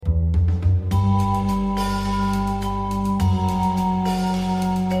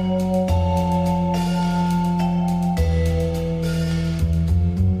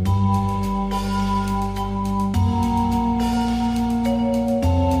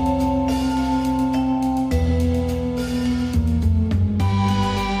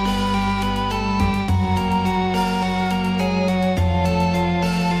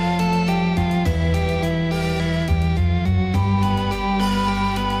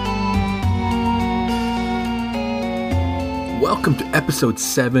Welcome to episode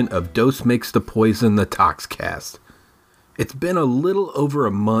 7 of Dose Makes the Poison, the Toxcast. It's been a little over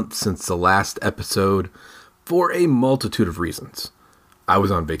a month since the last episode for a multitude of reasons. I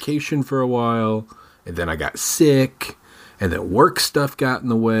was on vacation for a while, and then I got sick, and then work stuff got in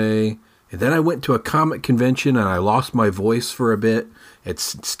the way, and then I went to a comic convention and I lost my voice for a bit.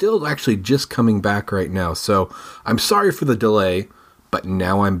 It's still actually just coming back right now, so I'm sorry for the delay, but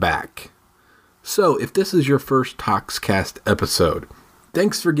now I'm back. So, if this is your first Toxcast episode,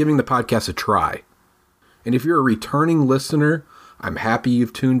 thanks for giving the podcast a try. And if you're a returning listener, I'm happy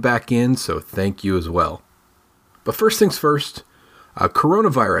you've tuned back in, so thank you as well. But first things first,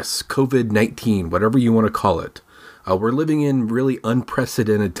 coronavirus, COVID-19, whatever you want to call it. We're living in really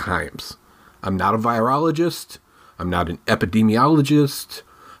unprecedented times. I'm not a virologist. I'm not an epidemiologist.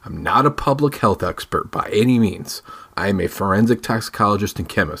 I'm not a public health expert by any means. I am a forensic toxicologist and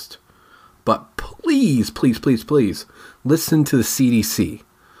chemist. But please, listen to the CDC.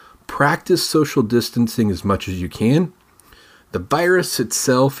 Practice social distancing as much as you can. The virus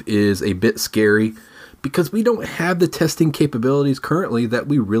itself is a bit scary because we don't have the testing capabilities currently that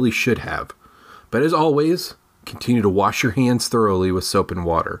we really should have. But as always, continue to wash your hands thoroughly with soap and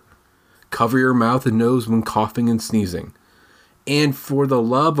water. Cover your mouth and nose when coughing and sneezing. And for the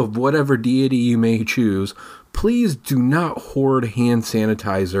love of whatever deity you may choose, please do not hoard hand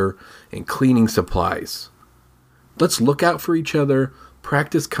sanitizer and cleaning supplies. Let's look out for each other,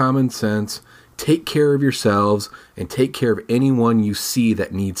 practice common sense, take care of yourselves, and take care of anyone you see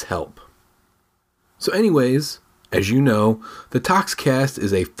that needs help. So anyways, as you know, the Toxcast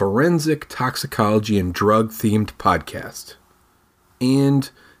is a forensic toxicology and drug-themed podcast.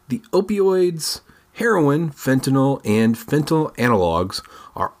 And the opioids, heroin, fentanyl, and fentanyl analogs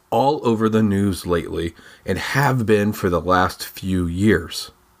are all over the news lately and have been for the last few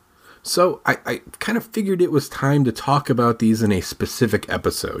years. So I kind of figured it was time to talk about these in a specific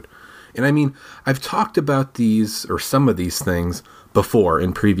episode. And I mean, I've talked about these or some of these things before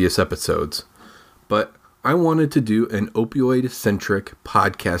in previous episodes, but I wanted to do an opioid-centric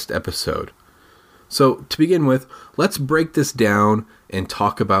podcast episode. So to begin with, let's break this down and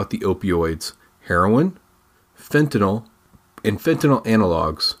talk about the opioids, heroin, fentanyl, and fentanyl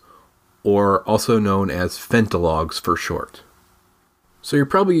analogs, or also known as fentanylogs for short. So you're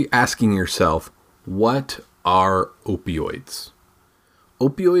probably asking yourself, what are opioids?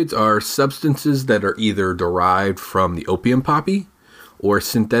 Opioids are substances that are either derived from the opium poppy or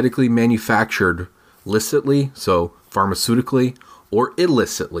synthetically manufactured licitly, so pharmaceutically, or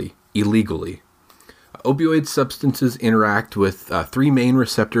illicitly, illegally. Opioid substances interact with 3 main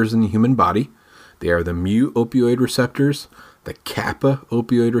receptors in the human body. They are the mu opioid receptors, the kappa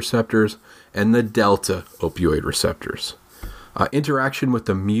opioid receptors, and the delta opioid receptors. Interaction with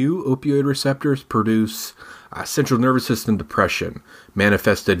the mu opioid receptors produce central nervous system depression,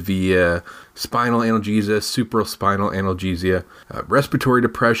 manifested via spinal analgesia, supraspinal analgesia, respiratory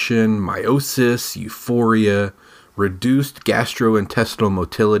depression, meiosis, euphoria, reduced gastrointestinal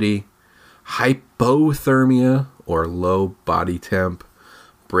motility, hypothermia or low body temp,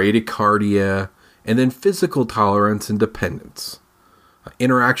 bradycardia, and then physical tolerance and dependence.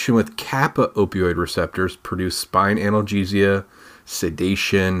 Interaction with kappa opioid receptors produce spine analgesia,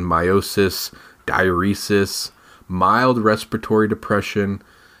 sedation, meiosis, diuresis, mild respiratory depression,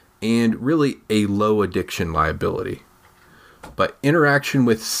 and really a low addiction liability. But interaction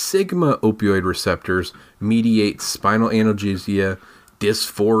with sigma opioid receptors mediates spinal analgesia,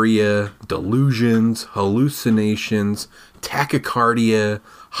 dysphoria, delusions, hallucinations, tachycardia,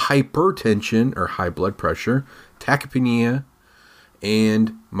 hypertension or high blood pressure, tachypnea,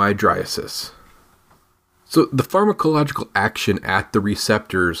 and mydriasis. So the pharmacological action at the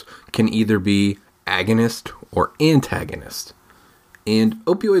receptors can either be agonist or antagonist. And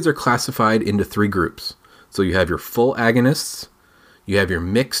opioids are classified into 3 groups. So you have your full agonists, you have your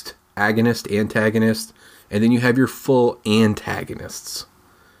mixed agonist-antagonist, and then you have your full antagonists.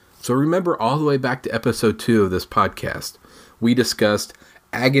 So remember all the way back to episode 2 of this podcast, we discussed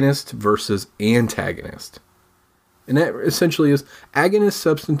agonist versus antagonist. And that essentially is agonist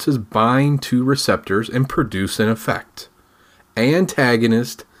substances bind to receptors and produce an effect.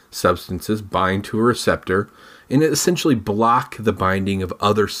 Antagonist substances bind to a receptor and essentially block the binding of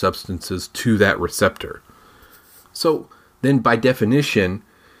other substances to that receptor. So then by definition,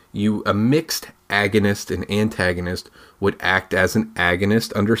 a mixed agonist and antagonist would act as an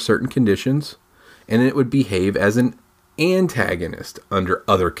agonist under certain conditions, and it would behave as an antagonist under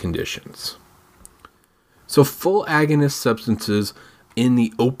other conditions. So full agonist substances in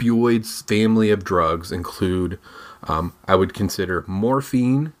the opioids family of drugs include, I would consider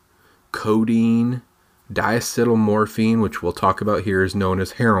morphine, codeine, Diacetylmorphine, which we'll talk about here, is known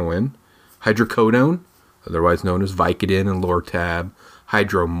as heroin. Hydrocodone, otherwise known as Vicodin and Lortab.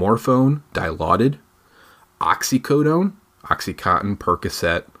 Hydromorphone, Dilaudid. Oxycodone, Oxycontin,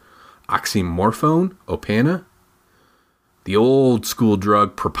 Percocet. Oxymorphone, Opana. The old school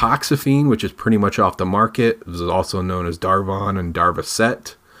drug Propoxyphene, which is pretty much off the market. This is also known as Darvon and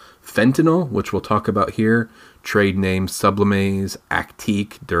Darvocet. Fentanyl, which we'll talk about here. Trade name Sublamaze,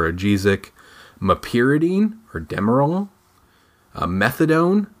 Actique, Duragesic. Meperidine, or Demerol.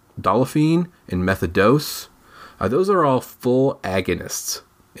 Methadone, Dolafine, and Methadose. Those are all full agonists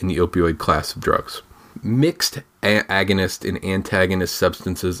in the opioid class of drugs. Mixed agonist and antagonist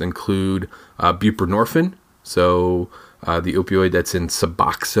substances include buprenorphine, so the opioid that's in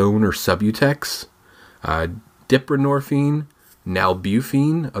Suboxone or Subutex, diprenorphine,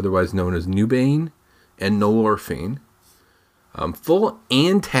 nalbuphine, otherwise known as Nubain, and Nolorphine. Full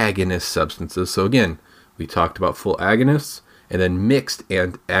antagonist substances, so again, we talked about full agonists, and then mixed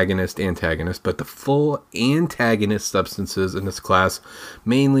agonist-antagonist, but the full antagonist substances in this class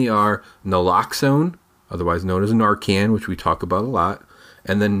mainly are naloxone, otherwise known as Narcan, which we talk about a lot,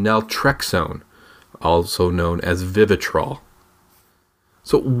 and then naltrexone, also known as Vivitrol.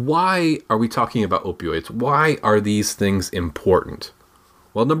 So why are we talking about opioids? Why are these things important?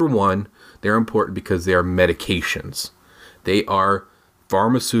 Well, number one, they're important because they are medications. They are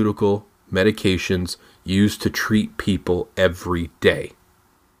pharmaceutical medications used to treat people every day.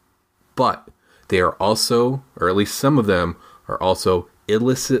 But they are also, or at least some of them, are also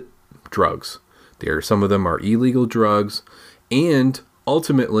illicit drugs. Some of them are illegal drugs, and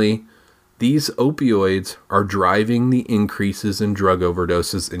ultimately, these opioids are driving the increases in drug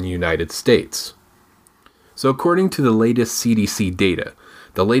overdoses in the United States. So according to the latest CDC data,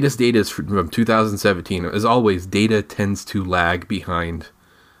 the latest data is from 2017. As always, data tends to lag behind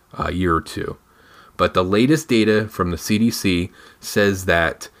a year or two. But the latest data from the CDC says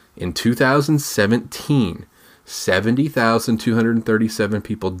that in 2017, 70,237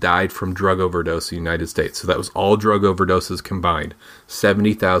 people died from drug overdose in the United States. So that was all drug overdoses combined,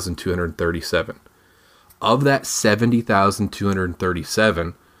 70,237. Of that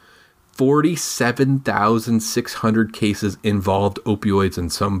 70,237, 47,600 cases involved opioids in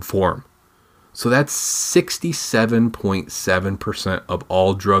some form. So that's 67.7% of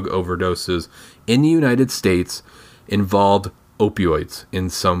all drug overdoses in the United States involved opioids in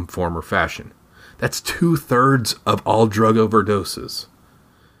some form or fashion. That's 2/3 of all drug overdoses.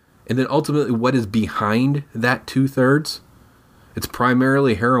 And then ultimately, what is behind that 2/3? It's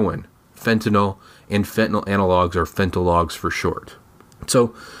primarily heroin, fentanyl, and fentanyl analogs, or fentanylogs for short.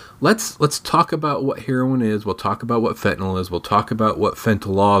 So let's talk about what heroin is. We'll talk about what fentanyl is. We'll talk about what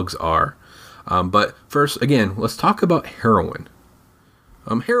fentanylogs are. But first, again, let's talk about heroin.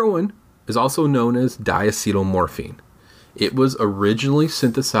 Heroin is also known as diacetylmorphine. It was originally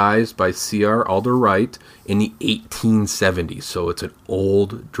synthesized by C.R. Alder Wright in the 1870s, so it's an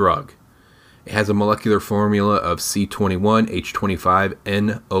old drug. It has a molecular formula of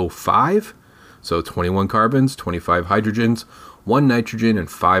C21H25NO5, so 21 carbons, 25 hydrogens, 1 nitrogen, and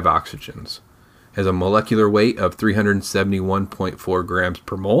 5 oxygens. It has a molecular weight of 371.4 grams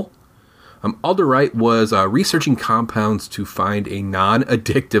per mole. Alder Wright was researching compounds to find a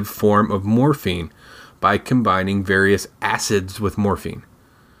non-addictive form of morphine by combining various acids with morphine.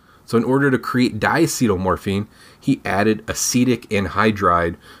 So in order to create diacetylmorphine, he added acetic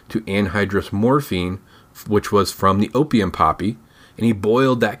anhydride to anhydrous morphine, which was from the opium poppy, and he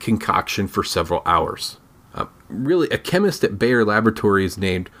boiled that concoction for several hours. A chemist at Bayer Laboratories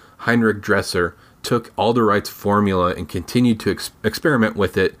named Heinrich Dresser took Alder Wright's formula and continued to experiment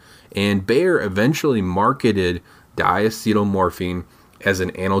with it, and Bayer eventually marketed diacetylmorphine as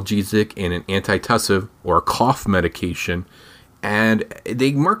an analgesic and an antitussive, or a cough medication, and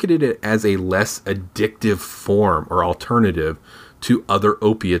they marketed it as a less addictive form or alternative to other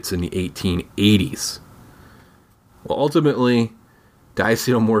opiates in the 1880s. Well, ultimately,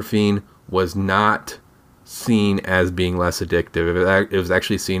 diacetylmorphine was not seen as being less addictive. It was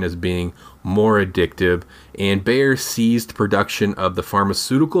actually seen as being more addictive, and Bayer ceased production of the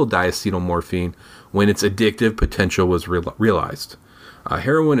pharmaceutical diacetylmorphine when its addictive potential was realized.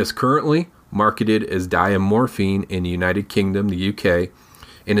 Heroin is currently marketed as diamorphine in the United Kingdom, the UK,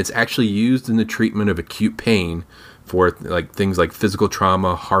 and it's actually used in the treatment of acute pain for things like physical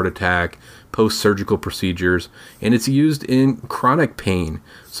trauma, heart attack, post-surgical procedures, and it's used in chronic pain,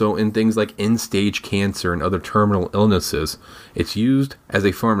 so in things like end-stage cancer and other terminal illnesses. It's used as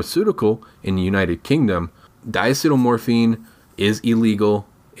a pharmaceutical in the United Kingdom. Diacetylmorphine is illegal.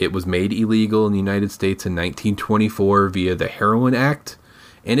 It was made illegal in the United States in 1924 via the Heroin Act,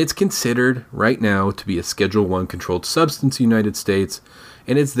 And it's considered right now to be a Schedule I controlled substance in the United States,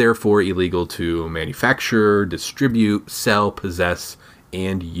 and it's therefore illegal to manufacture, distribute, sell, possess,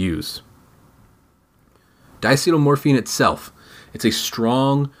 and use. Diacetylmorphine itself, it's a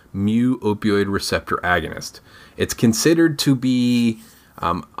strong mu-opioid receptor agonist. It's considered to be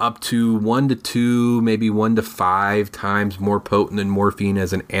up to 1 to 2, maybe 1 to 5 times more potent than morphine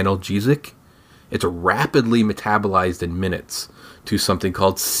as an analgesic. It's rapidly metabolized in minutes to something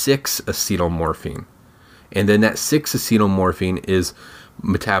called 6-acetylmorphine. And then that 6-acetylmorphine is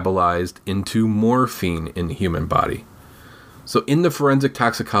metabolized into morphine in the human body. So in the forensic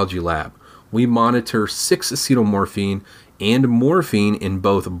toxicology lab, we monitor 6-acetylmorphine and morphine in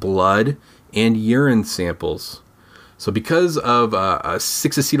both blood and urine samples. So because of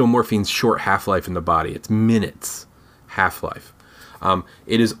 6-acetylmorphine's short half-life in the body, it's minutes half-life,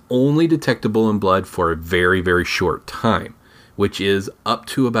 it is only detectable in blood for a very, very short time, which is up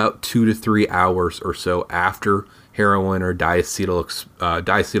to about 2 to 3 hours or so after heroin or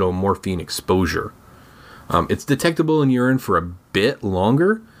diacetylmorphine exposure. It's detectable in urine for a bit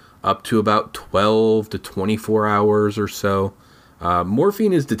longer, up to about 12 to 24 hours or so.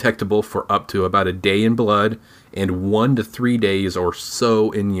 Morphine is detectable for up to about a day in blood and 1 to 3 days or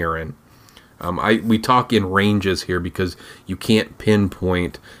so in urine. We talk in ranges here because you can't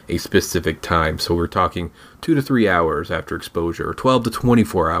pinpoint a specific time. So we're talking 2 to 3 hours after exposure, or 12 to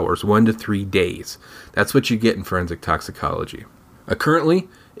 24 hours, 1 to 3 days. That's what you get in forensic toxicology. Currently,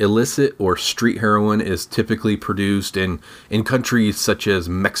 illicit or street heroin is typically produced in countries such as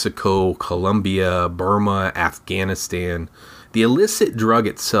Mexico, Colombia, Burma, Afghanistan. The illicit drug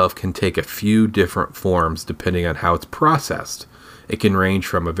itself can take a few different forms depending on how it's processed. It can range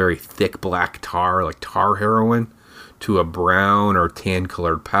from a very thick black tar, like tar heroin, to a brown or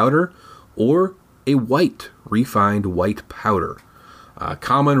tan-colored powder, or a white, refined white powder.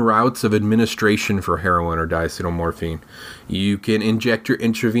 Common routes of administration for heroin or diacetylmorphine. You can inject it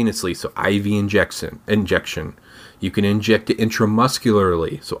intravenously, so IV injection. You can inject it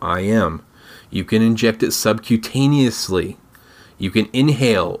intramuscularly, so IM. You can inject it subcutaneously. You can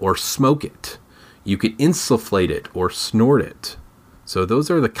inhale or smoke it. You can insufflate it or snort it. So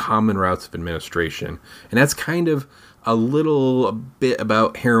those are the common routes of administration. And that's kind of a bit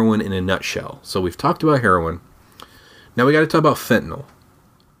about heroin in a nutshell. So we've talked about heroin. Now we got to talk about fentanyl.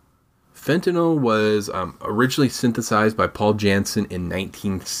 Fentanyl was originally synthesized by Paul Janssen in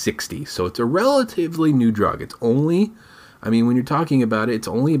 1960. So it's a relatively new drug. It's only, when you're talking about it, it's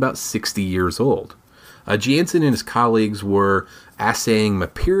only about 60 years old. Janssen and his colleagues were assaying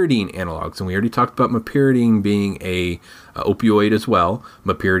meperidine analogs, and we already talked about meperidine being a opioid as well.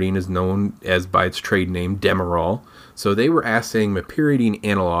 Meperidine is known as by its trade name Demerol. So they were assaying meperidine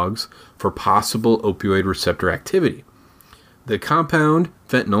analogs for possible opioid receptor activity. The compound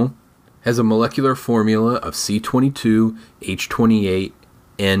fentanyl has a molecular formula of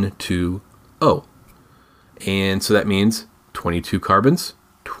C22H28N2O. And so that means 22 carbons,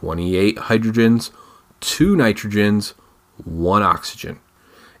 28 hydrogens, 2 nitrogens, 1 oxygen.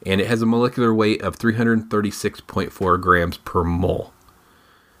 And it has a molecular weight of 336.4 grams per mole.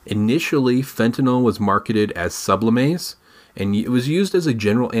 Initially, fentanyl was marketed as Sublimase, and it was used as a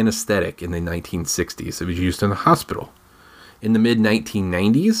general anesthetic in the 1960s. It was used in the hospital. In the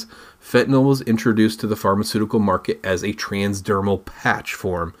mid-1990s, fentanyl was introduced to the pharmaceutical market as a transdermal patch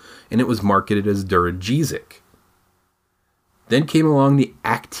form, and it was marketed as Duragesic. Then came along the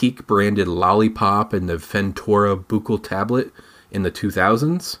Actique branded lollipop and the Fentora buccal tablet in the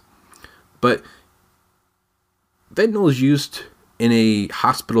 2000s. But fentanyl is used in a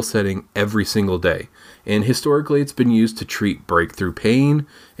hospital setting every single day. And historically, it's been used to treat breakthrough pain.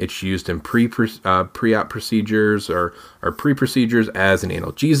 It's used in pre-op procedures or pre-procedures as an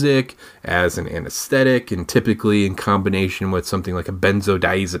analgesic, as an anesthetic, and typically in combination with something like a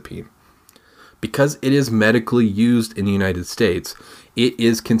benzodiazepine. Because it is medically used in the United States, it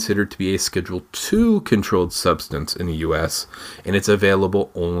is considered to be a Schedule II controlled substance in the U.S., and it's available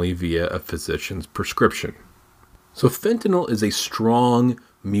only via a physician's prescription. So fentanyl is a strong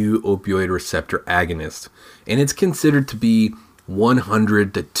mu-opioid receptor agonist, and it's considered to be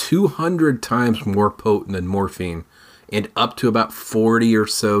 100 to 200 times more potent than morphine, and up to about 40 or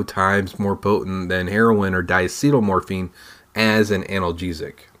so times more potent than heroin or diacetylmorphine as an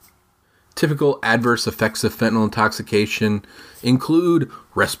analgesic. Typical adverse effects of fentanyl intoxication include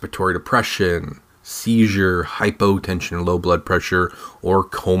respiratory depression, seizure, hypotension, low blood pressure, or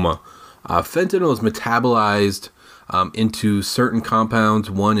coma. Fentanyl is metabolized into certain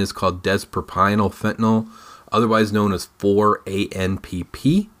compounds. One is called despropionyl fentanyl, otherwise known as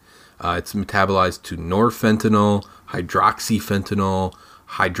 4-ANPP. It's metabolized to norfentanyl, hydroxyfentanyl,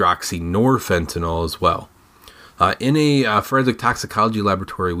 hydroxynorfentanyl as well. In a forensic toxicology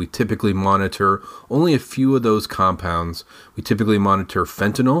laboratory, we typically monitor only a few of those compounds. We typically monitor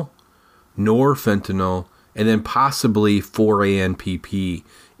fentanyl, norfentanyl, and then possibly 4-ANPP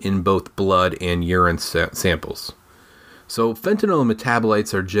in both blood and urine samples. So fentanyl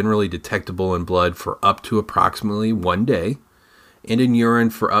metabolites are generally detectable in blood for up to approximately 1 day, and in urine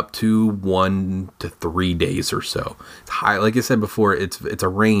for up to 1 to 3 days or so. It's high, like I said before, it's a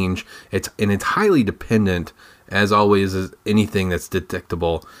range. It's highly dependent, as always, as anything that's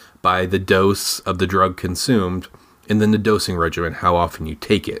detectable, by the dose of the drug consumed, and then the dosing regimen, how often you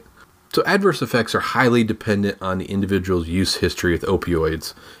take it. So adverse effects are highly dependent on the individual's use history with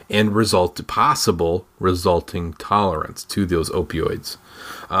opioids and possible resulting tolerance to those opioids.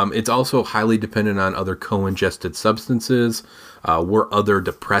 It's also highly dependent on other co-ingested substances. Were other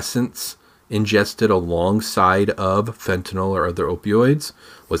depressants ingested alongside of fentanyl or other opioids?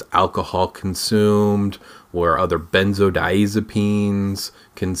 Was alcohol consumed? Were other benzodiazepines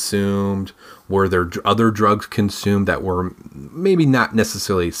consumed? Were there other drugs consumed that were maybe not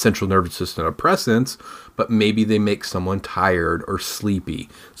necessarily central nervous system depressants, but maybe they make someone tired or sleepy?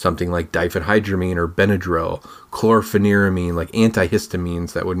 Something like diphenhydramine or Benadryl, chlorpheniramine, like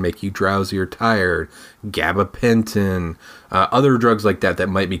antihistamines that would make you drowsy or tired, gabapentin, other drugs like that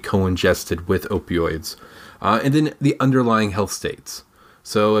might be co-ingested with opioids. And then the underlying health states.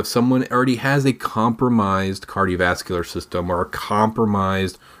 So if someone already has a compromised cardiovascular system or a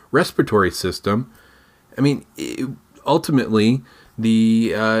compromised respiratory system, ultimately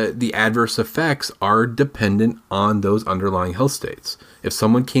the adverse effects are dependent on those underlying health states. If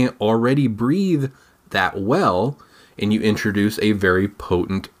someone can't already breathe that well, and you introduce a very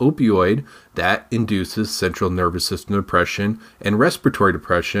potent opioid that induces central nervous system depression and respiratory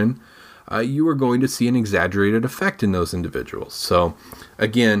depression, you are going to see an exaggerated effect in those individuals. So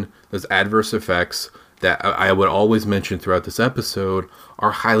again, those adverse effects that I would always mention throughout this episode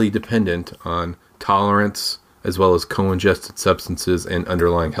are highly dependent on tolerance as well as co-ingested substances and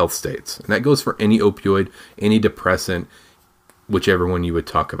underlying health states. And that goes for any opioid, any depressant, whichever one you would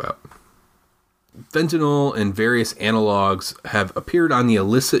talk about. Fentanyl and various analogs have appeared on the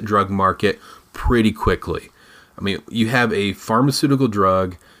illicit drug market pretty quickly. You have a pharmaceutical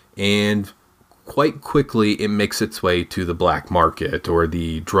drug, and quite quickly it makes its way to the black market or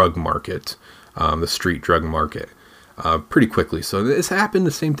the drug market, the street drug market, pretty quickly. So this happened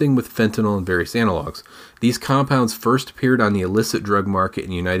the same thing with fentanyl and various analogs. These compounds first appeared on the illicit drug market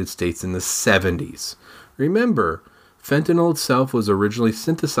in the United States in the 70s. Remember, fentanyl itself was originally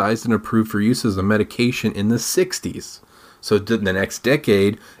synthesized and approved for use as a medication in the 60s. So the next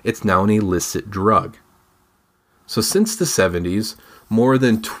decade, it's now an illicit drug. So since the 70s, more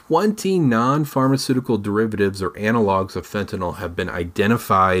than 20 non-pharmaceutical derivatives or analogs of fentanyl have been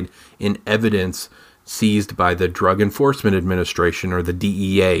identified in evidence seized by the Drug Enforcement Administration, or the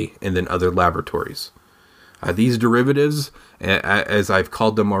DEA, and then other laboratories. These derivatives, as I've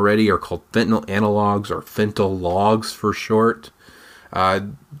called them already, are called fentanyl analogs, or fentanylogs for short.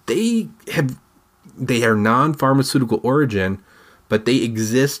 They are non-pharmaceutical origin, but they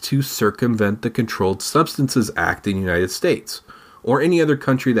exist to circumvent the Controlled Substances Act in the United States, or any other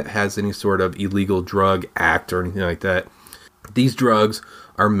country that has any sort of illegal drug act or anything like that. These drugs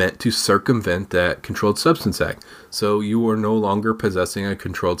are meant to circumvent that Controlled Substance Act. So you are no longer possessing a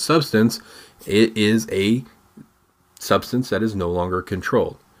controlled substance. It is a substance that is no longer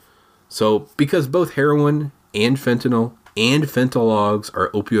controlled. So because both heroin and fentanyl and fentanylogs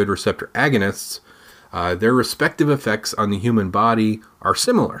are opioid receptor agonists, their respective effects on the human body are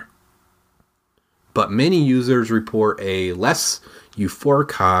similar. But many users report a less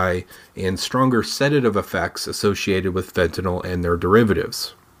euphoric high and stronger sedative effects associated with fentanyl and their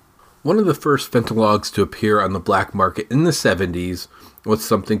derivatives. One of the first fentanylogs to appear on the black market in the 70s was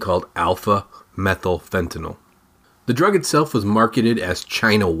something called alpha-methylfentanyl. The drug itself was marketed as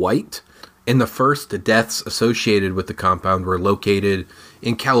China White, and the first deaths associated with the compound were located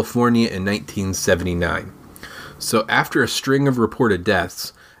in California in 1979. So after a string of reported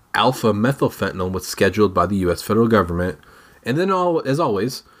deaths, alpha-methylfentanyl was scheduled by the U.S. federal government, and then, as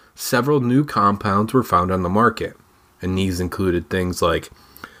always, several new compounds were found on the market. And these included things like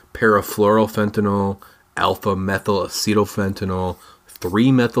parafluorylfentanyl, alpha-methylacetylfentanyl,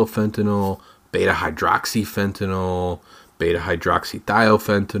 3-methylfentanyl, beta-hydroxyfentanyl,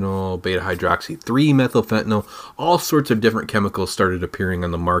 beta-hydroxythiophentanyl, beta-hydroxy-3-methylfentanyl. All sorts of different chemicals started appearing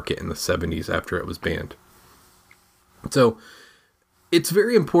on the market in the 70s after it was banned. So it's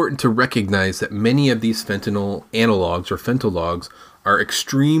very important to recognize that many of these fentanyl analogs or fentanylogs are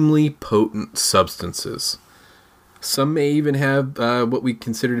extremely potent substances. Some may even have what we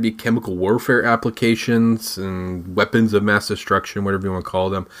consider to be chemical warfare applications and weapons of mass destruction, whatever you want to call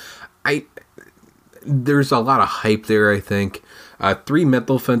them. There's a lot of hype there, I think.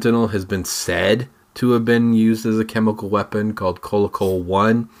 3-methylfentanyl has been said to have been used as a chemical weapon called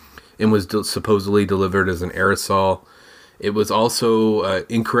Colocol-1 and was supposedly delivered as an aerosol. It was also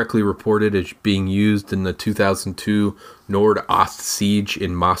incorrectly reported as being used in the 2002 Nord-Ost siege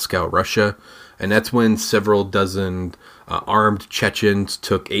in Moscow, Russia. And that's when several dozen armed Chechens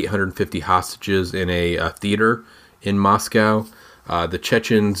took 850 hostages in a theater in Moscow. The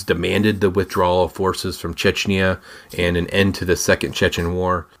Chechens demanded the withdrawal of forces from Chechnya and an end to the Second Chechen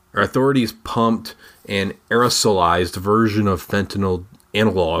War. Authorities pumped an aerosolized version of fentanyl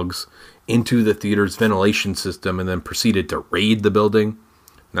analogs into the theater's ventilation system and then proceeded to raid the building.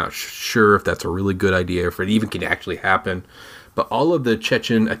 Not sure if that's a really good idea, if it even can actually happen. But all of the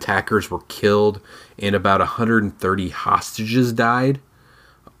Chechen attackers were killed and about 130 hostages died.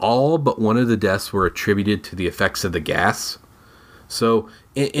 All but one of the deaths were attributed to the effects of the gas. So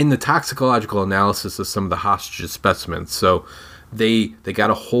in the toxicological analysis of some of the hostage specimens, so they got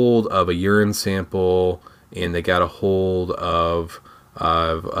a hold of a urine sample and they got a hold of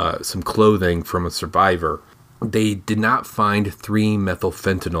some clothing from a survivor. They did not find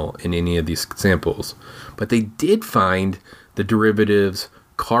 3-methylfentanyl in any of these samples, but they did find the derivatives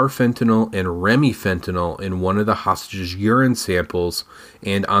carfentanil and remifentanil in one of the hostages' urine samples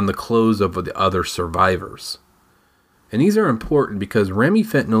and on the clothes of the other survivors. And these are important because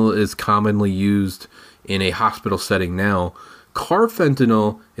remifentanil is commonly used in a hospital setting now.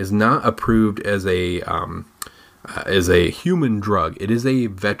 Carfentanil is not approved as a human drug. It is a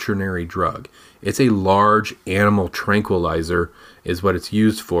veterinary drug. It's a large animal tranquilizer is what it's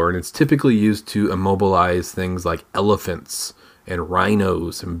used for, and it's typically used to immobilize things like elephants and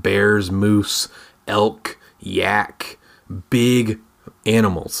rhinos and bears, moose, elk, yak, big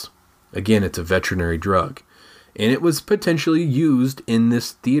animals. Again, it's a veterinary drug. And it was potentially used in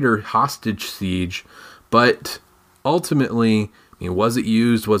this theater hostage siege, but ultimately, was it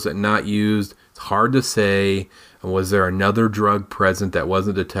used? Was it not used? It's hard to say. Was there another drug present that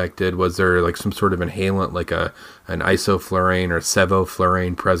wasn't detected? Was there like some sort of inhalant, like an isoflurane or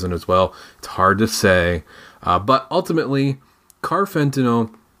sevoflurane present as well? It's hard to say. But ultimately,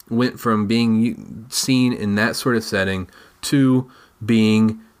 carfentanil went from being seen in that sort of setting to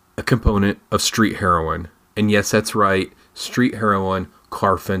being a component of street heroin. And yes, that's right. Street heroin,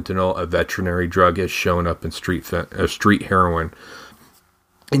 carfentanil, a veterinary drug, has shown up in street heroin.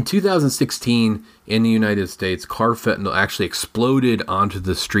 In 2016, in the United States, carfentanil actually exploded onto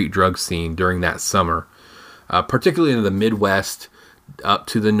the street drug scene during that summer, particularly in the Midwest, up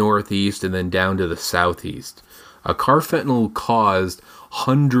to the Northeast, and then down to the Southeast. Carfentanil caused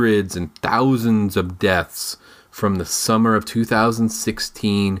hundreds and thousands of deaths from the summer of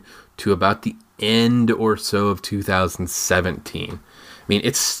 2016 to about the end or so of 2017. I mean,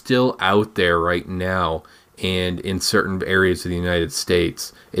 it's still out there right now, and in certain areas of the United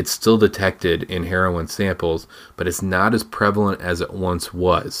States, it's still detected in heroin samples, but it's not as prevalent as it once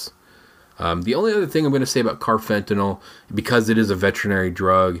was. The only other thing I'm going to say about carfentanil, because it is a veterinary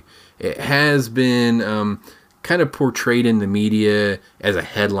drug, it has been kind of portrayed in the media as a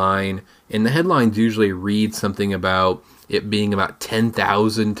headline, and the headlines usually read something about it being about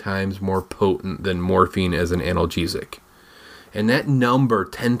 10,000 times more potent than morphine as an analgesic. And that number,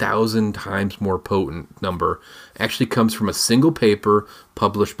 10,000 times more potent number, actually comes from a single paper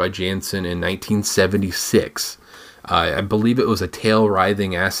published by Janssen in 1976. I believe it was a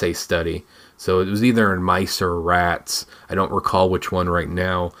tail-writhing assay study. So it was either in mice or rats. I don't recall which one right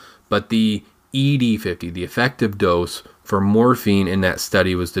now. But the ED50, the effective dose for morphine in that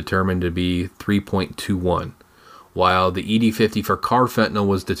study, was determined to be 3.21. While the ED50 for carfentanil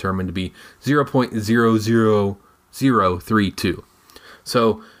was determined to be 0.00032.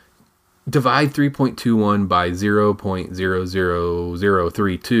 So divide 3.21 by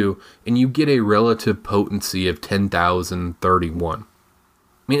 0.00032 and you get a relative potency of 10,031. I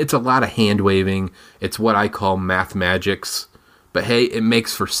mean, it's a lot of hand waving. It's what I call math magics. But hey, it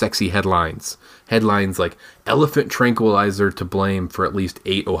makes for sexy headlines. Headlines like, elephant tranquilizer to blame for at least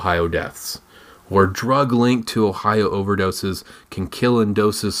 8 Ohio deaths. Or drug linked to Ohio overdoses can kill in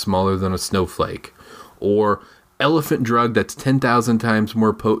doses smaller than a snowflake. Or elephant drug that's 10,000 times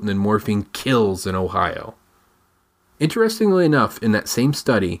more potent than morphine kills in Ohio. Interestingly enough, in that same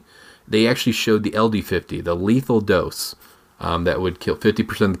study, they actually showed the LD50, the lethal dose that would kill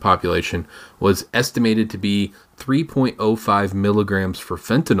 50% of the population, was estimated to be 3.05 milligrams for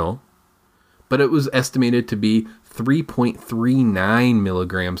fentanyl, but it was estimated to be 3.39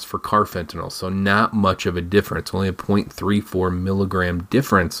 milligrams for carfentanil. So not much of a difference, only a 0.34 milligram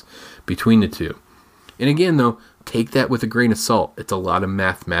difference between the two. And again, though, take that with a grain of salt. It's a lot of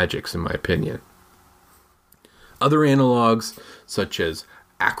math magics, in my opinion. Other analogs, such as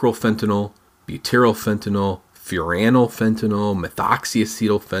acrylfentanyl, butyrylfentanyl, furanylfentanyl,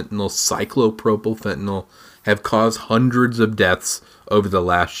 methoxyacetylfentanyl, cyclopropylfentanyl, have caused hundreds of deaths over the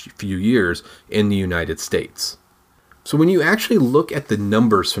last few years in the United States. So when you actually look at the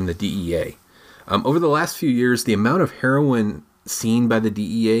numbers from the DEA, over the last few years, the amount of heroin seen by the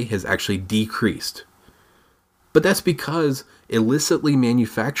DEA has actually decreased. But that's because illicitly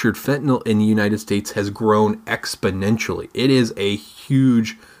manufactured fentanyl in the United States has grown exponentially. It is a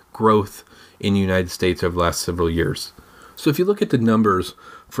huge growth in the United States over the last several years. So if you look at the numbers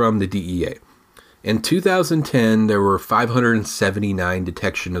from the DEA, in 2010, there were 579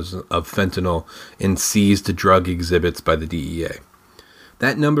 detections of fentanyl in seized drug exhibits by the DEA.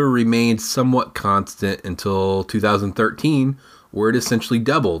 That number remained somewhat constant until 2013, where it essentially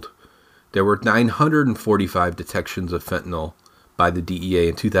doubled. There were 945 detections of fentanyl by the DEA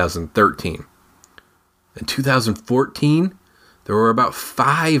in 2013. In 2014, there were about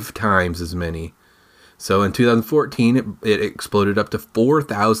 5 times as many. So in 2014, it exploded up to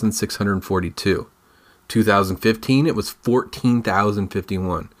 4,642. 2015, it was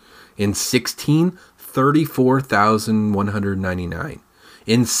 14,051. In 16, 34,199.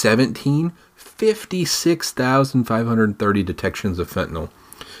 In 17, 56,530 detections of fentanyl.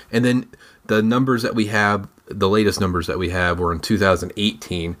 And then the numbers that we have, the latest numbers that we have were in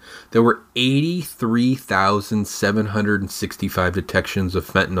 2018. There were 83,765 detections of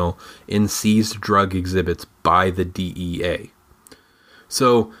fentanyl in seized drug exhibits by the DEA.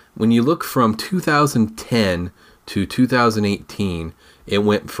 So when you look from 2010 to 2018, it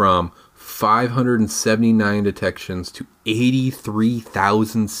went from 579 detections to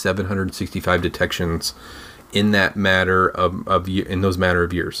 83,765 detections in that matter of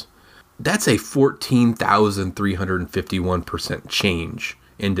years. That's a 14,351% change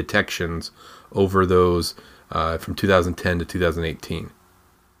in detections over those from 2010 to 2018.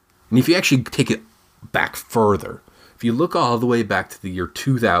 And if you actually take it back further, if you look all the way back to the year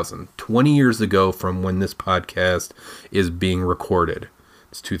 2000, 20 years ago from when this podcast is being recorded,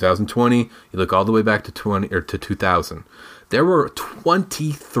 it's 2020. You look all the way back to 2000. There were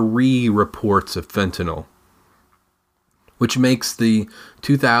 23 reports of fentanyl, which makes the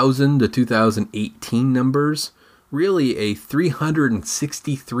 2000 to 2018 numbers really a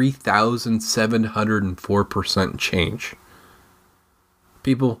 363,704% change.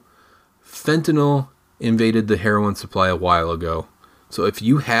 People, fentanyl invaded the heroin supply a while ago. So if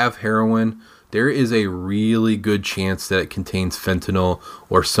you have heroin, there is a really good chance that it contains fentanyl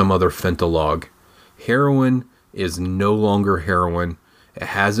or some other fentanyl. Heroin is no longer heroin. It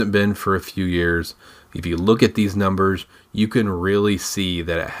hasn't been for a few years. If you look at these numbers, you can really see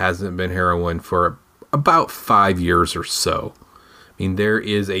that it hasn't been heroin for about 5 years or so. I mean, there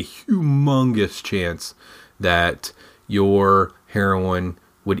is a humongous chance that your heroin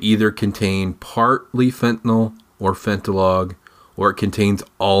would either contain partly fentanyl or fentanyl, or it contains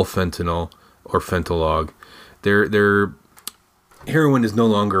all fentanyl or fentanyl. Heroin is no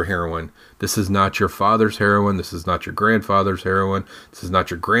longer heroin. This is not your father's heroin. This is not your grandfather's heroin. This is not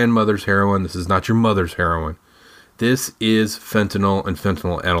your grandmother's heroin. This is not your mother's heroin. This is fentanyl and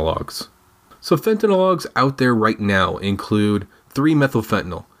fentanyl analogs. So fentanylogs out there right now include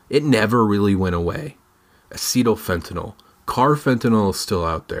 3-methylfentanyl. It never really went away. Acetylfentanyl. Carfentanil is still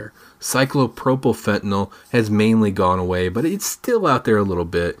out there. Cyclopropylfentanyl has mainly gone away, but it's still out there a little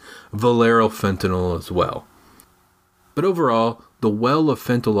bit. Valerylfentanyl as well. But overall, the well of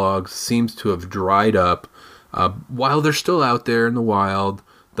fentanylogs seems to have dried up. While they're still out there in the wild,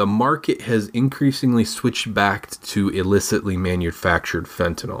 the market has increasingly switched back to illicitly manufactured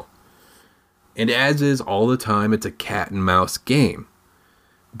fentanyl. And as is all the time, it's a cat and mouse game.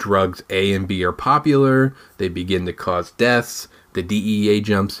 Drugs A and B are popular, they begin to cause deaths, the DEA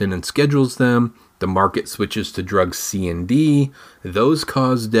jumps in and schedules them, the market switches to drugs C and D, those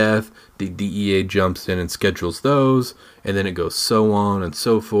cause death, the DEA jumps in and schedules those, and then it goes so on and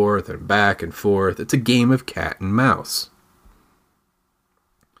so forth and back and forth. It's a game of cat and mouse.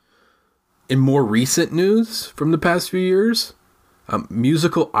 In more recent news from the past few years,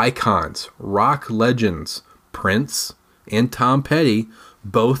 musical icons, rock legends, Prince and Tom Petty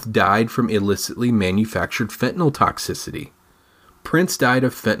both died from illicitly manufactured fentanyl toxicity. Prince died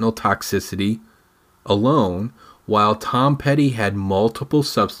of fentanyl toxicity alone, while Tom Petty had multiple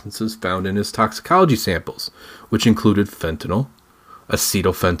substances found in his toxicology samples, which included fentanyl,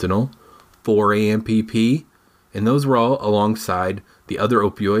 acetylfentanyl, 4-AMPP, And those were all alongside the other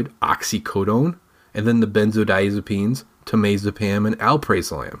opioid, oxycodone, and then the benzodiazepines, temazepam and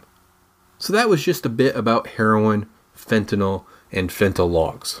alprazolam. So that was just a bit about heroin, fentanyl, and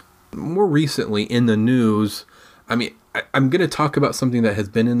fentanylogs. More recently in the news, I'm going to talk about something that has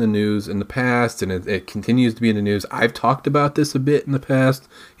been in the news in the past, and it continues to be in the news. I've talked about this a bit in the past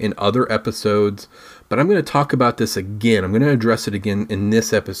in other episodes, but I'm going to talk about this again. I'm going to address it again in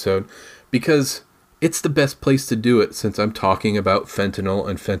this episode because it's the best place to do it since I'm talking about fentanyl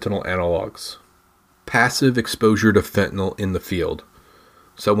and fentanyl analogs. Passive exposure to fentanyl in the field.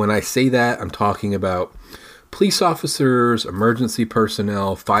 So when I say that, I'm talking about police officers, emergency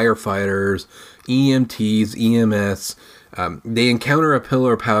personnel, firefighters, EMTs, EMS. They encounter a pill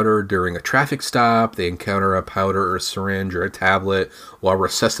or powder during a traffic stop. They encounter a powder or a syringe or a tablet while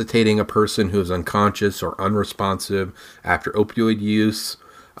resuscitating a person who is unconscious or unresponsive after opioid use.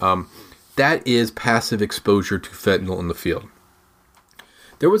 That is passive exposure to fentanyl in the field.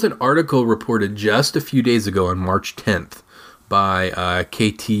 There was an article reported just a few days ago on March 10th by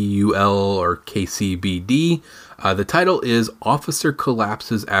KTUL or KCBD. The title is Officer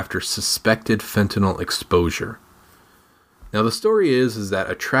Collapses After Suspected Fentanyl Exposure. Now the story is that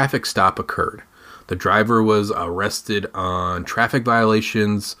a traffic stop occurred. The driver was arrested on traffic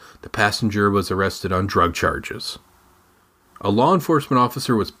violations. The passenger was arrested on drug charges. A law enforcement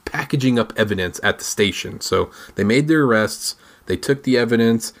officer was packaging up evidence at the station. So they made their arrests. They took the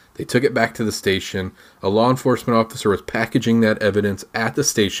evidence, they took it back to the station. A law enforcement officer was packaging that evidence at the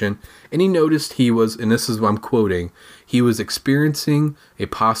station, and he noticed he was, and this is what I'm quoting, he was experiencing a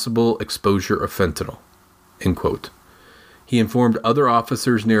possible exposure of fentanyl, end quote. He informed other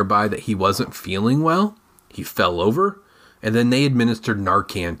officers nearby that he wasn't feeling well, he fell over, and then they administered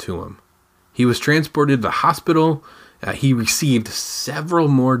Narcan to him. He was transported to the hospital. He received several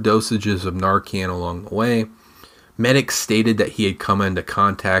more dosages of Narcan along the way. Medics stated that he had come into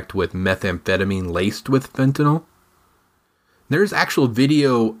contact with methamphetamine laced with fentanyl. There's actual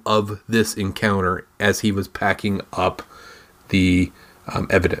video of this encounter as he was packing up the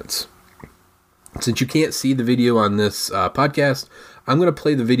evidence. Since you can't see the video on this podcast, I'm going to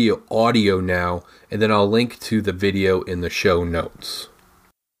play the video audio now, and then I'll link to the video in the show notes.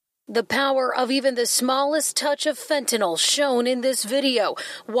 The power of even the smallest touch of fentanyl shown in this video.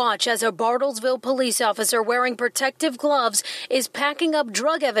 Watch as a Bartlesville police officer wearing protective gloves is packing up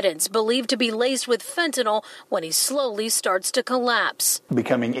drug evidence believed to be laced with fentanyl when he slowly starts to collapse.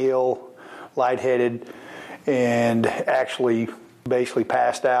 Becoming ill, lightheaded, and actually basically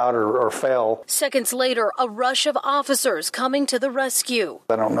passed out or fell. Seconds later, a rush of officers coming to the rescue.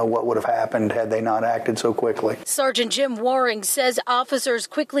 I don't know what would have happened had they not acted so quickly. Sergeant Jim Waring says officers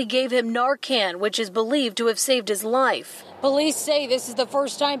quickly gave him Narcan, which is believed to have saved his life. Police say this is the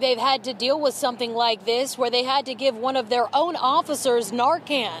first time they've had to deal with something like this, where they had to give one of their own officers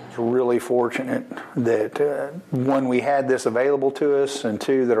Narcan. We're really fortunate that, one, we had this available to us, and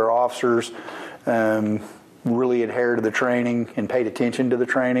two, that our officers really adhered to the training and paid attention to the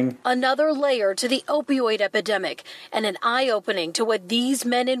training. Another layer to the opioid epidemic and an eye-opening to what these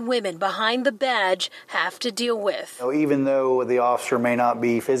men and women behind the badge have to deal with. Even though the officer may not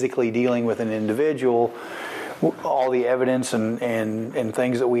be physically dealing with an individual, all the evidence and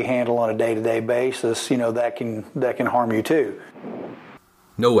things that we handle on a day-to-day basis, that can harm you too.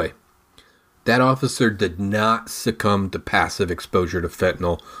 No way. That officer did not succumb to passive exposure to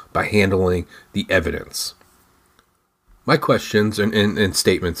fentanyl by handling the evidence. My questions and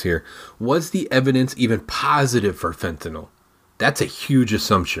statements here. Was the evidence even positive for fentanyl? That's a huge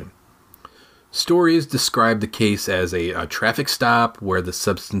assumption. Stories describe the case as a traffic stop where the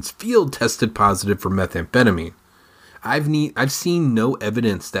substance field tested positive for methamphetamine. I've seen no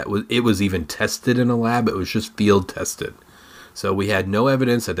evidence that it was even tested in a lab. It was just field tested. So we had no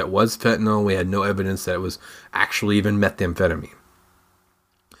evidence that was fentanyl. We had no evidence that it was actually even methamphetamine.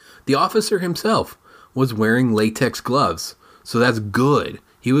 The officer himself was wearing latex gloves, so that's good.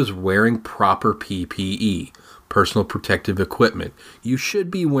 He was wearing proper PPE, personal protective equipment. You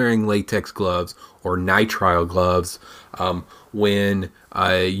should be wearing latex gloves or nitrile gloves when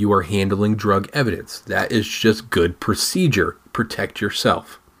you are handling drug evidence. That is just good procedure. Protect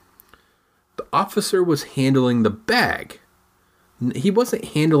yourself. The officer was handling the bag. He wasn't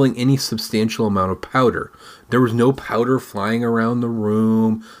handling any substantial amount of powder. There was no powder flying around the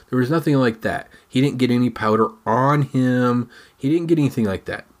room. There was nothing like that. He didn't get any powder on him. He didn't get anything like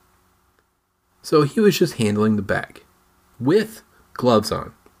that. So he was just handling the bag with gloves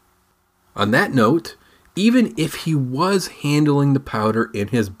on. On that note, even if he was handling the powder in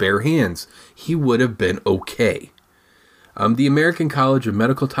his bare hands, he would have been okay. The American College of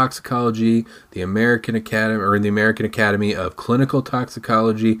Medical Toxicology, the American Academy of Clinical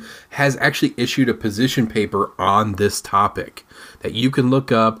Toxicology has actually issued a position paper on this topic that you can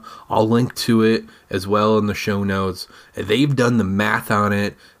look up. I'll link to it as well in the show notes. They've done the math on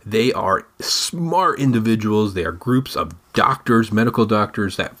it. They are smart individuals. They are groups of doctors, medical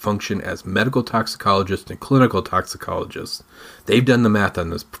doctors that function as medical toxicologists and clinical toxicologists. They've done the math on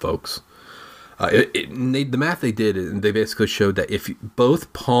this, folks. The math they did, and they basically showed that if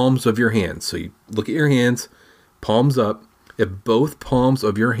both palms of your hands, so you look at your hands, palms up, if both palms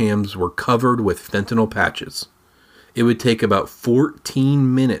of your hands were covered with fentanyl patches, it would take about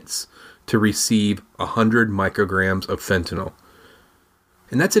 14 minutes to receive 100 micrograms of fentanyl.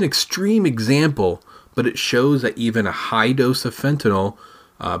 And that's an extreme example, but it shows that even a high dose of fentanyl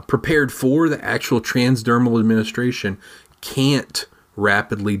prepared for the actual transdermal administration can't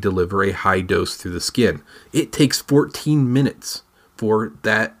rapidly deliver a high dose through the skin. It takes 14 minutes for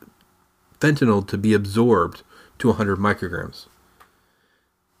that fentanyl to be absorbed to 100 micrograms.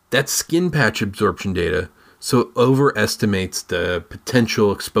 That's skin patch absorption data, so it overestimates the potential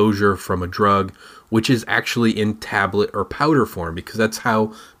exposure from a drug, which is actually in tablet or powder form, because that's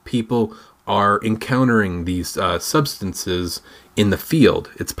how people are encountering these substances in the field.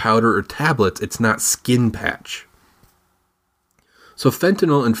 It's powder or tablets, it's not skin patch. So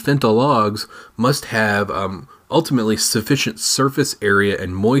fentanyl and fentanylogs must have ultimately sufficient surface area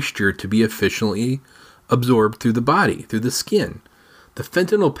and moisture to be efficiently absorbed through the body, through the skin. The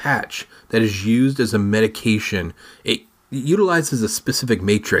fentanyl patch that is used as a medication, it utilizes a specific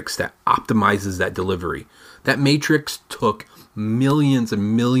matrix that optimizes that delivery. That matrix took millions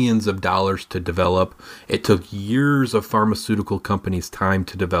and millions of dollars to develop. It took years of pharmaceutical companies' time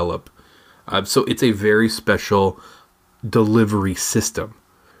to develop. So it's a very special delivery system.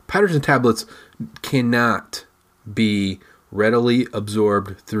 Powders and tablets cannot be readily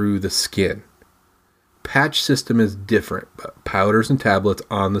absorbed through the skin. Patch system is different, but powders and tablets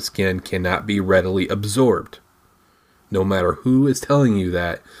on the skin cannot be readily absorbed. No matter who is telling you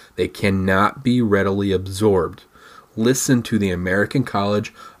that, they cannot be readily absorbed. Listen to the American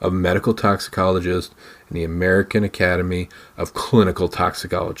College of Medical Toxicologists and the American Academy of Clinical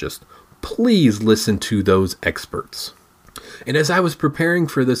Toxicologists. Please listen to those experts. And as I was preparing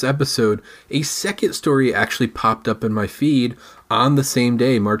for this episode, a second story actually popped up in my feed on the same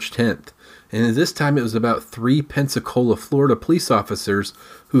day, March 10th. And this time it was about 3 Pensacola, Florida police officers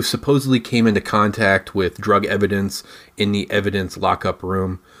who supposedly came into contact with drug evidence in the evidence lockup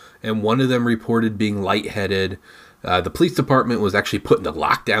room. And one of them reported being lightheaded. The police department was actually put into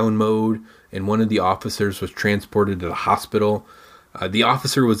lockdown mode, and one of the officers was transported to the hospital. The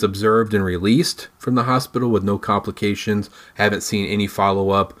officer was observed and released from the hospital with no complications. Haven't seen any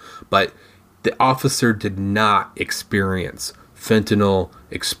follow-up, but the officer did not experience fentanyl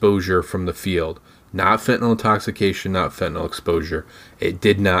exposure from the field. Not fentanyl intoxication, not fentanyl exposure. It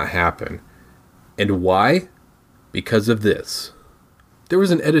did not happen. And why? Because of this. There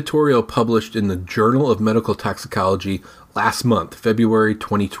was an editorial published in the Journal of Medical Toxicology last month, February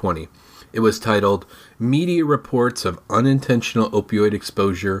 2020. It was titled, Media Reports of Unintentional Opioid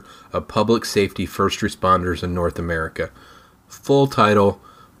Exposure of Public Safety First Responders in North America. Full title,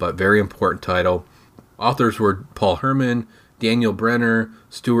 but very important title. Authors were Paul Herman, Daniel Brenner,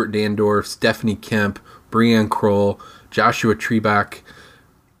 Stuart Dandorf, Stephanie Kemp, Brianne Kroll, Joshua Trebach,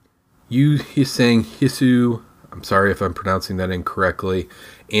 Yu Hisang Hisu, I'm sorry if I'm pronouncing that incorrectly,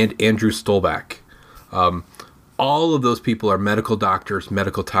 and Andrew Stolbach. All of those people are medical doctors,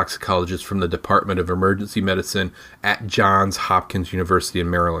 medical toxicologists from the Department of Emergency Medicine at Johns Hopkins University in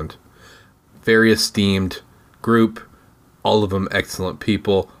Maryland. Very esteemed group, all of them excellent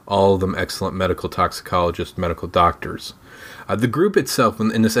people, all of them excellent medical toxicologists, medical doctors. The group itself,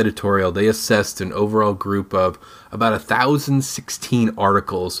 in this editorial, they assessed an overall group of about 1,016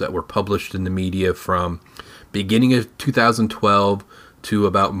 articles that were published in the media from beginning of 2012 to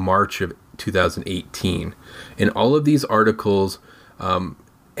about March of 2018. And all of these articles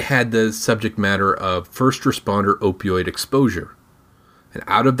had the subject matter of first responder opioid exposure. And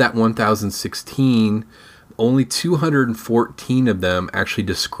out of that 1,016, only 214 of them actually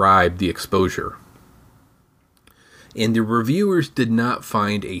described the exposure. And the reviewers did not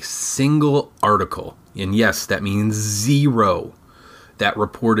find a single article, and yes, that means zero, that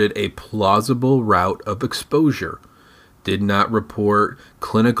reported a plausible route of exposure. Did not report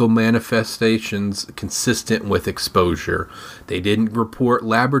clinical manifestations consistent with exposure. They didn't report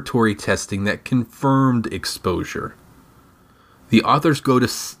laboratory testing that confirmed exposure. The authors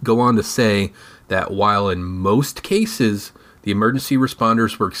go on to say that while in most cases the emergency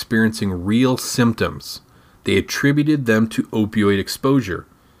responders were experiencing real symptoms, They attributed them to opioid exposure,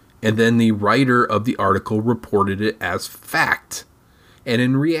 and then the writer of the article reported it as fact. And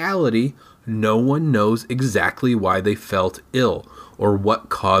in reality, no one knows exactly why they felt ill or what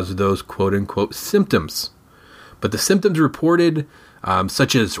caused those quote-unquote symptoms. But the symptoms reported,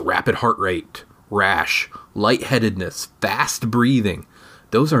 such as rapid heart rate, rash, lightheadedness, fast breathing,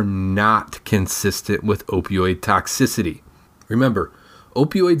 those are not consistent with opioid toxicity. Remember,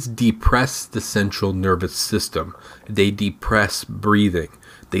 opioids depress the central nervous system. They depress breathing.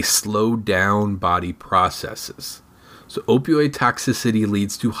 They slow down body processes. So opioid toxicity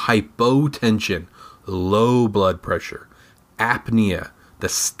leads to hypotension, low blood pressure, apnea, the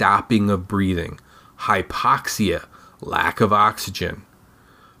stopping of breathing, hypoxia, lack of oxygen.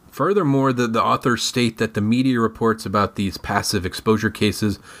 Furthermore, the authors state that the media reports about these passive exposure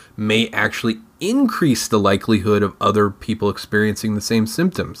cases may actually increase the likelihood of other people experiencing the same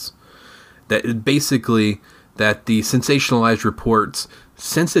symptoms. That basically, that the sensationalized reports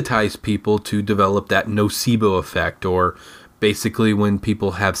sensitize people to develop that nocebo effect, or basically when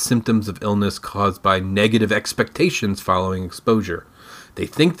people have symptoms of illness caused by negative expectations following exposure. They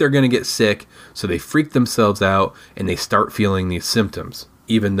think they're going to get sick, so they freak themselves out and they start feeling these symptoms,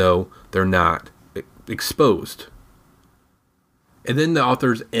 even though they're not exposed. And then the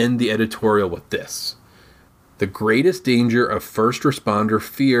authors end the editorial with this. The greatest danger of first responder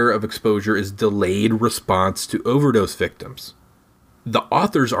fear of exposure is delayed response to overdose victims. The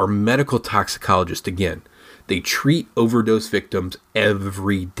authors are medical toxicologists again. They treat overdose victims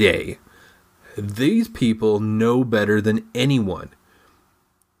every day. These people know better than anyone.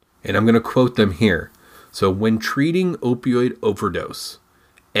 And I'm going to quote them here. So, when treating opioid overdose,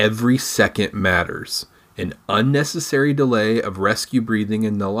 every second matters. An unnecessary delay of rescue breathing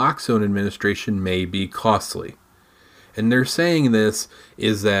and naloxone administration may be costly. And they're saying this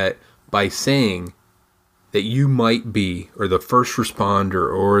is that by saying that you might be, or the first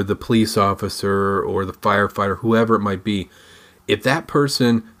responder, or the police officer, or the firefighter, whoever it might be, if that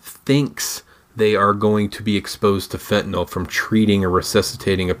person thinks they are going to be exposed to fentanyl from treating or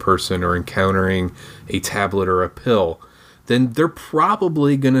resuscitating a person or encountering a tablet or a pill, then they're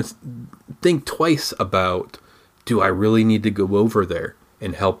probably going to think twice about, do I really need to go over there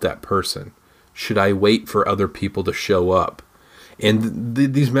and help that person? Should I wait for other people to show up? And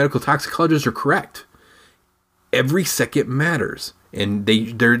these medical toxicologists are correct. Every second matters. And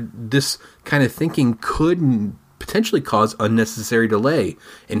this kind of thinking could potentially cause unnecessary delay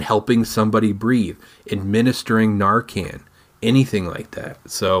in helping somebody breathe, administering Narcan, anything like that.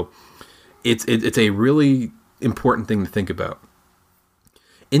 So it's a really important thing to think about.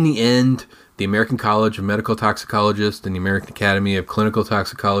 In the end, the American College of Medical Toxicologists and the American Academy of Clinical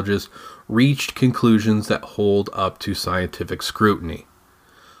Toxicologists reached conclusions that hold up to scientific scrutiny.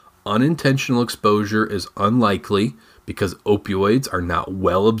 Unintentional exposure is unlikely because opioids are not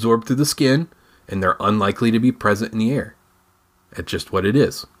well absorbed through the skin and they're unlikely to be present in the air. That's just what it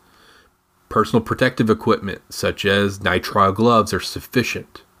is. Personal protective equipment such as nitrile gloves are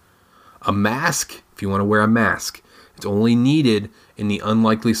sufficient. A mask, if you want to wear a mask, it's only needed in the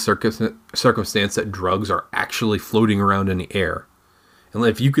unlikely circumstance that drugs are actually floating around in the air. And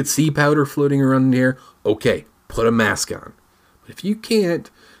if you could see powder floating around in the air, okay, put a mask on. But if you can't,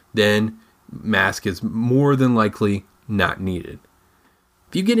 then mask is more than likely not needed.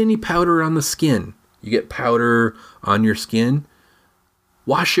 If you get any powder on the skin, you get powder on your skin,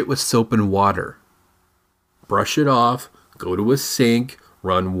 wash it with soap and water. Brush it off, go to a sink,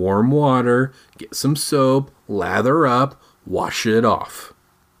 run warm water, get some soap, lather up, wash it off,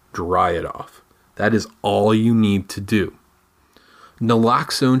 dry it off. That is all you need to do.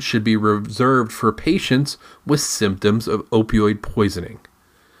 Naloxone should be reserved for patients with symptoms of opioid poisoning.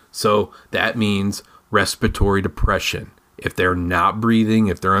 So that means respiratory depression. If they're not breathing,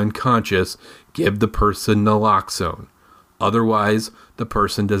 if they're unconscious, give the person naloxone. Otherwise, the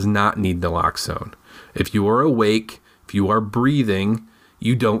person does not need naloxone. If you are awake, if you are breathing,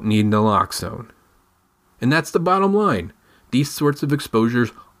 you don't need naloxone. And that's the bottom line. These sorts of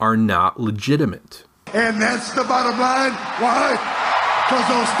exposures are not legitimate. And that's the bottom line. Why? Because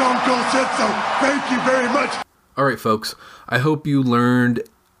those Stone Cold said so. Thank you very much. All right, folks. I hope you learned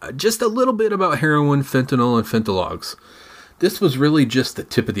just a little bit about heroin, fentanyl, and fentanylogs. This was really just the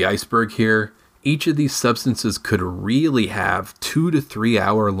tip of the iceberg here. Each of these substances could really have 2 to 3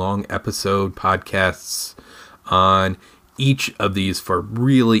 hour long episode podcasts on each of these for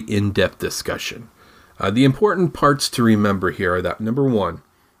really in-depth discussion. The important parts to remember here are that, number one,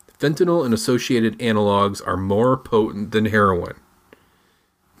 fentanyl and associated analogs are more potent than heroin.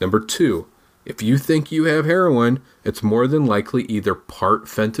 Number two, if you think you have heroin, it's more than likely either part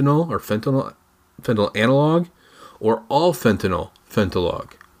fentanyl or fentanyl fentanyl analog, or all fentanyl fentanyl.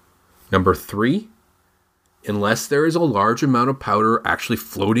 Number 3, unless there is a large amount of powder actually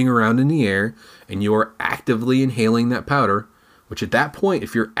floating around in the air and you are actively inhaling that powder, which at that point,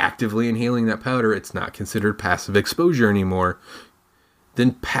 if you're actively inhaling that powder, it's not considered passive exposure anymore,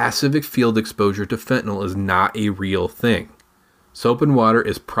 then passive field exposure to fentanyl is not a real thing. Soap and water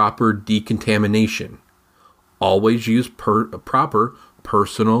is proper decontamination. Always use proper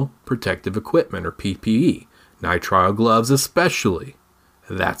personal protective equipment, or PPE. Nitrile gloves especially.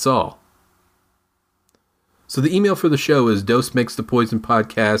 That's all. So the email for the show is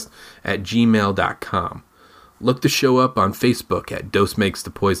dosemakesthepoisonpodcast@gmail.com. Look the show up on Facebook at Dose Makes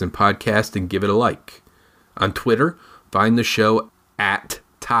the Poison Podcast and give it a like. On Twitter, find the show at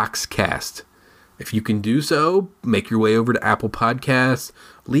ToxCast. If you can do so, make your way over to Apple Podcasts.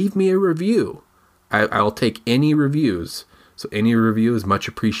 Leave me a review. I'll take any reviews. So any review is much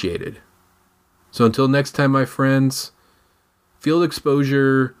appreciated. So until next time, my friends, field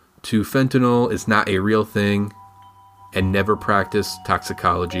exposure to fentanyl is not a real thing, and never practice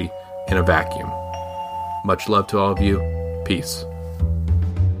toxicology in a vacuum. Much love to all of you. Peace.